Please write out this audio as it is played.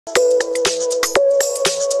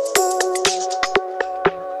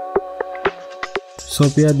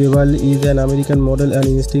Sofia Bevarly is an American model and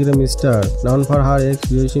Instagram star, known for her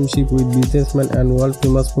ex-relationship with businessman and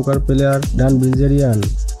world-famous poker player Dan Bilzerian.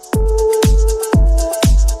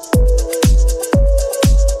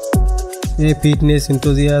 A fitness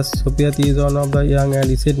enthusiast, Sofia is one of the young and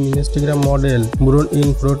recent Instagram model born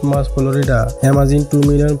in Fort Myers, Florida, amassing 2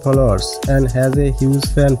 million followers, and has a huge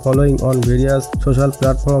fan following on various social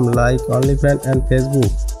platforms like OnlyFans and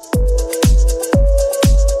Facebook.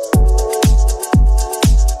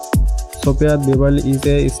 Sofia Bevarly is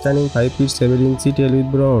a stunning 5'7" tail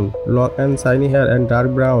with brown, long and shiny hair and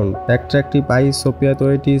dark brown. Attractive eyes. Sofia's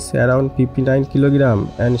weight is around 59 kg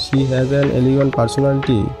and she has an elegant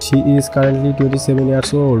personality. She is currently 27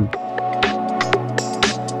 years old.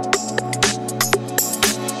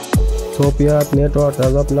 Sofia's net worth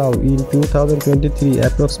as of now in 2023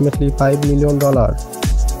 approximately $5 million.